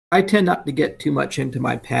I tend not to get too much into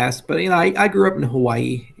my past, but I grew up in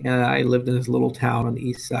Hawaii and I lived in this little town on the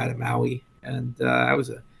east side of Maui, and I was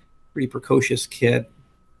a pretty precocious kid.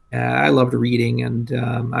 I loved reading, and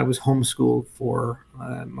I was homeschooled for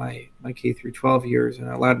my K through 12 years, and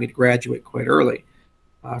it allowed me to graduate quite early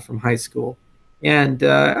from high school. And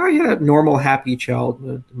I had a normal, happy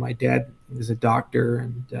childhood. My dad was a doctor,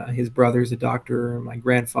 and his brother's a doctor, and my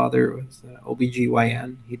grandfather was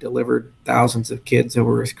OBGYN. He delivered thousands of kids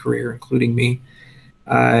over his career, including me.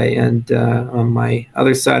 And on my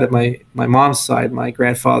other side of my mom's side, my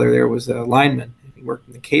grandfather there was a lineman. He worked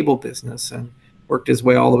in the cable business and worked his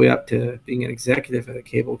way all the way up to being an executive at a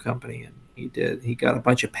cable company. And he got a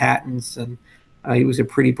bunch of patents, and he was a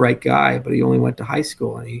pretty bright guy, but he only went to high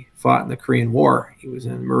school and he fought in the Korean War. He was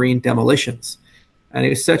in Marine demolitions. And he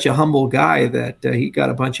was such a humble guy that he got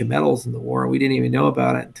a bunch of medals in the war. We didn't even know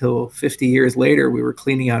about it until 50 years later. We were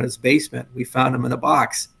cleaning out his basement. We found him in a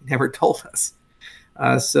box. He never told us.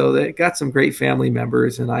 So they got some great family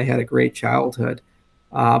members, and I had a great childhood.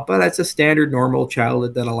 But that's a standard, normal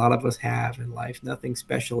childhood that a lot of us have in life. Nothing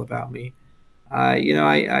special about me.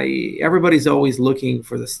 Everybody's always looking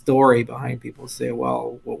for the story behind people. Say,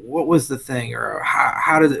 well, what was the thing, or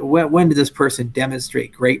how did when did this person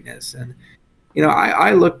demonstrate greatness? And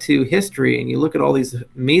I look to history, and you look at all these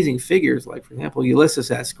amazing figures, like for example Ulysses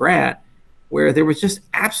S. Grant, where there was just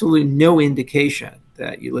absolutely no indication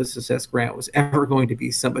that Ulysses S. Grant was ever going to be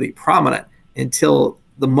somebody prominent until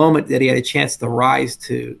the moment that he had a chance to rise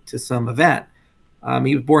to some event.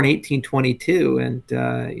 He was born in 1822,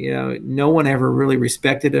 and no one ever really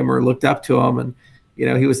respected him or looked up to him. And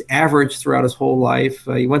he was average throughout his whole life.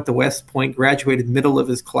 He went to West Point, graduated middle of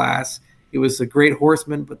his class. He was a great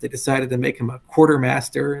horseman, but they decided to make him a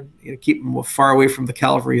quartermaster and keep him as far away from the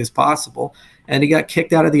cavalry as possible. And he got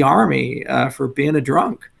kicked out of the army for being a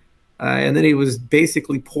drunk. And then he was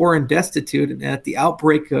basically poor and destitute. And at the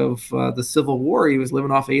outbreak of the Civil War, he was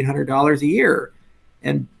living off $800 a year.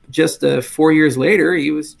 And just 4 years later,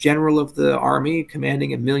 he was general of the army,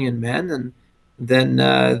 commanding 1 million men, and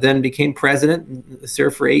then became president and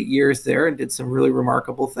served for 8 years there and did some really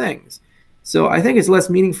remarkable things. So I think it's less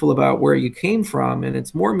meaningful about where you came from, and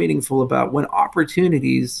it's more meaningful about when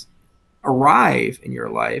opportunities arrive in your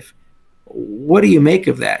life, what do you make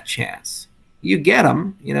of that chance? You get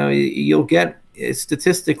them, you'll get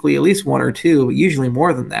statistically at least one or two, but usually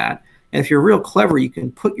more than that. And if you're real clever, you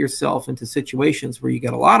can put yourself into situations where you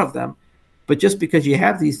get a lot of them. But just because you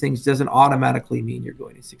have these things doesn't automatically mean you're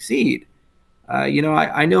going to succeed.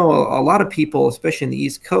 I know a lot of people, especially in the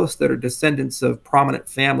East Coast, that are descendants of prominent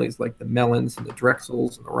families like the Mellons and the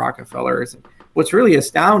Drexels and the Rockefellers. And what's really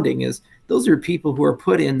astounding is those are people who are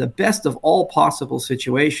put in the best of all possible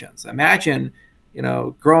situations. Imagine,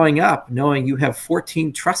 growing up knowing you have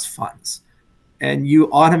 14 trust funds, and you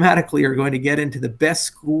automatically are going to get into the best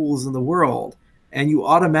schools in the world, and you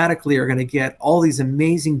automatically are going to get all these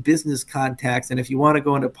amazing business contacts. And if you want to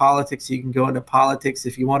go into politics, you can go into politics.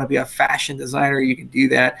 If you want to be a fashion designer, you can do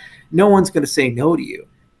that. No one's going to say no to you.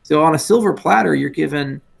 So on a silver platter, you're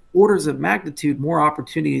given orders of magnitude more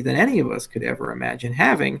opportunity than any of us could ever imagine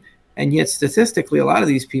having. And yet statistically, a lot of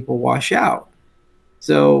these people wash out.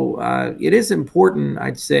 So it is important,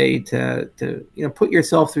 I'd say, to put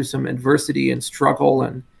yourself through some adversity and struggle,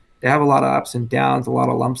 and to have a lot of ups and downs, a lot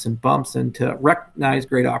of lumps and bumps, and to recognize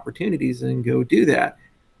great opportunities and go do that.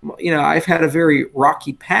 I've had a very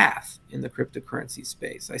rocky path in the cryptocurrency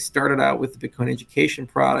space. I started out with the Bitcoin Education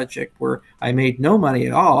Project, where I made no money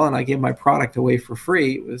at all, and I gave my product away for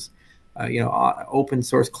free. It was, open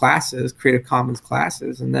source classes, Creative Commons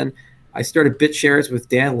classes, and then I started BitShares with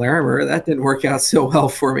Dan Larimer. That didn't work out so well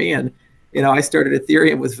for me, and I started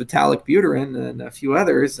Ethereum with Vitalik Buterin and a few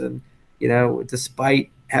others, and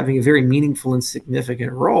despite having a very meaningful and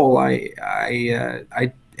significant role, I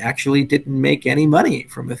actually didn't make any money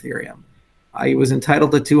from Ethereum. I was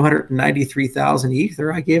entitled to 293,000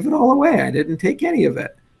 Ether. I gave it all away. I didn't take any of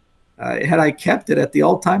it. Had I kept it at the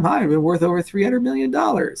all-time high, it would have been worth over $300 million.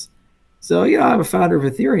 So, I'm a founder of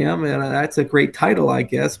Ethereum, and that's a great title, I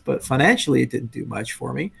guess, but financially it didn't do much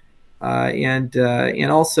for me. And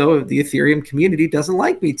also the Ethereum community doesn't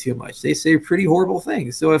like me too much. They say pretty horrible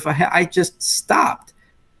things. So if I just stopped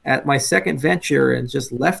at my second venture and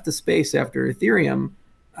just left the space after Ethereum,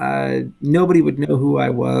 nobody would know who I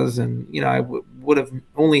was, and I would have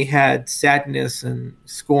only had sadness and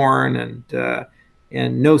scorn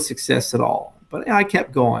and no success at all. But I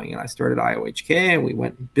kept going, and I started IOHK, and we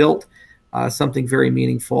went and built something very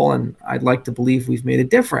meaningful, and I'd like to believe we've made a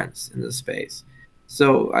difference in this space.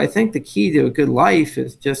 So I think the key to a good life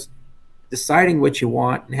is just deciding what you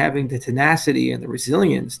want and having the tenacity and the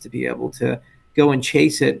resilience to be able to go and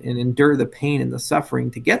chase it and endure the pain and the suffering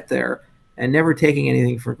to get there, and never taking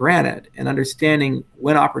anything for granted, and understanding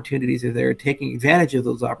when opportunities are there, taking advantage of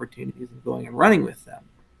those opportunities and going and running with them.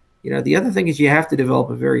 The other thing is you have to develop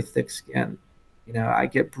a very thick skin. I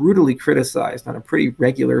get brutally criticized on a pretty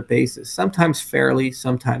regular basis, sometimes fairly,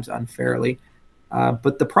 sometimes unfairly.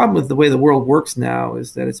 But the problem with the way the world works now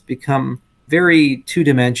is that it's become very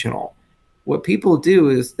two-dimensional. What people do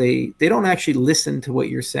is they don't actually listen to what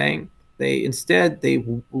you're saying. They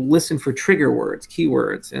listen for trigger words,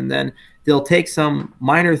 keywords, and then they'll take some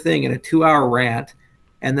minor thing in a 2-hour rant,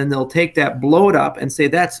 and then they'll take that, blow it up, and say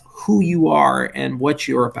that's who you are and what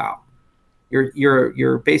you're about.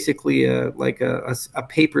 You're basically like a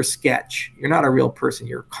paper sketch. You're not a real person.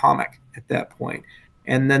 You're a comic at that point.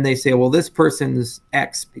 And then they say, well, this person's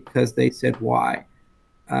X because they said Y.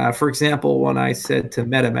 For example, when I said to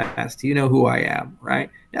MetaMask, do you know who I am,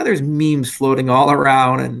 right? Now there's memes floating all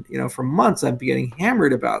around, and for months I'm getting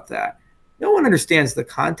hammered about that. No one understands the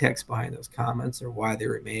context behind those comments or why they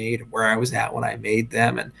were made, or where I was at when I made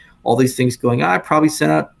them, and all these things going on. I probably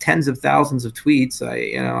sent out tens of thousands of tweets.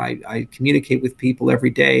 I communicate with people every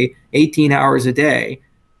day, 18 hours a day.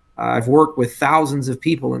 I've worked with thousands of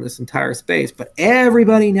people in this entire space, but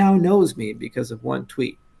everybody now knows me because of one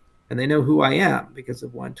tweet. And they know who I am because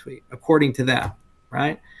of one tweet, according to them,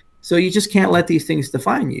 right? So you just can't let these things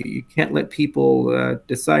define you. You can't let people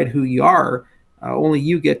decide who you are. Only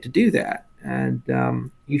you get to do that.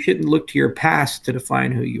 And you shouldn't look to your past to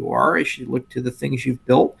define who you are. You should look to the things you've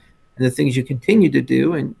built and the things you continue to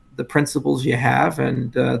do, and the principles you have,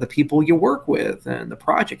 and the people you work with, and the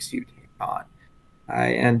projects you take on.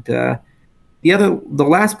 The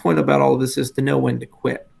last point about all of this is to know when to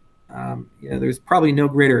quit. There's probably no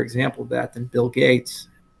greater example of that than Bill Gates.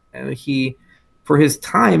 For his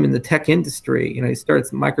time in the tech industry, he started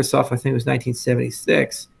Microsoft, I think it was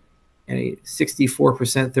 1976, and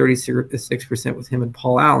 64%, 36% with him and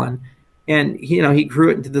Paul Allen. And he grew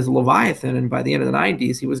it into this leviathan, and by the end of the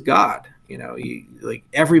 90s, he was God. Like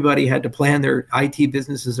everybody had to plan their IT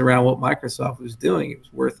businesses around what Microsoft was doing. It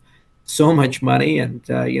was worth so much money, and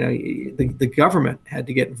the government had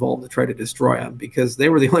to get involved to try to destroy him because they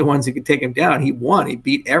were the only ones who could take him down. He won. He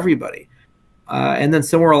beat everybody. And then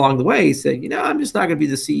somewhere along the way, he said, I'm just not going to be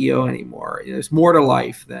the CEO anymore. There's more to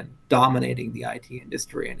life than dominating the IT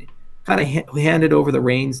industry. And he kind of handed over the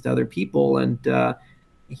reins to other people, and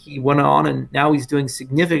he went on, and now he's doing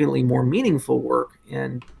significantly more meaningful work,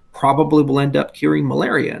 and probably will end up curing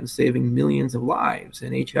malaria and saving millions of lives,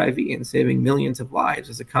 and HIV and saving millions of lives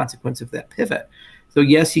as a consequence of that pivot. So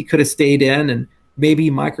yes, he could have stayed in, and maybe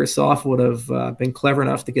Microsoft would have been clever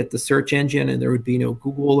enough to get the search engine, and there would be no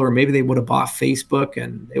Google, or maybe they would have bought Facebook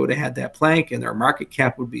and they would have had that plank, and their market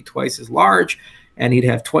cap would be twice as large, and he'd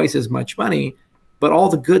have twice as much money. But all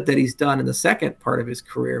the good that he's done in the second part of his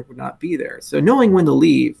career would not be there. So knowing when to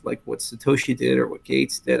leave, like what Satoshi did or what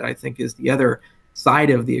Gates did, I think is the other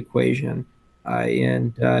side of the equation,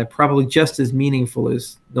 and probably just as meaningful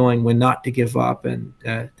as knowing when not to give up and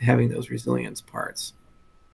having those resilience parts.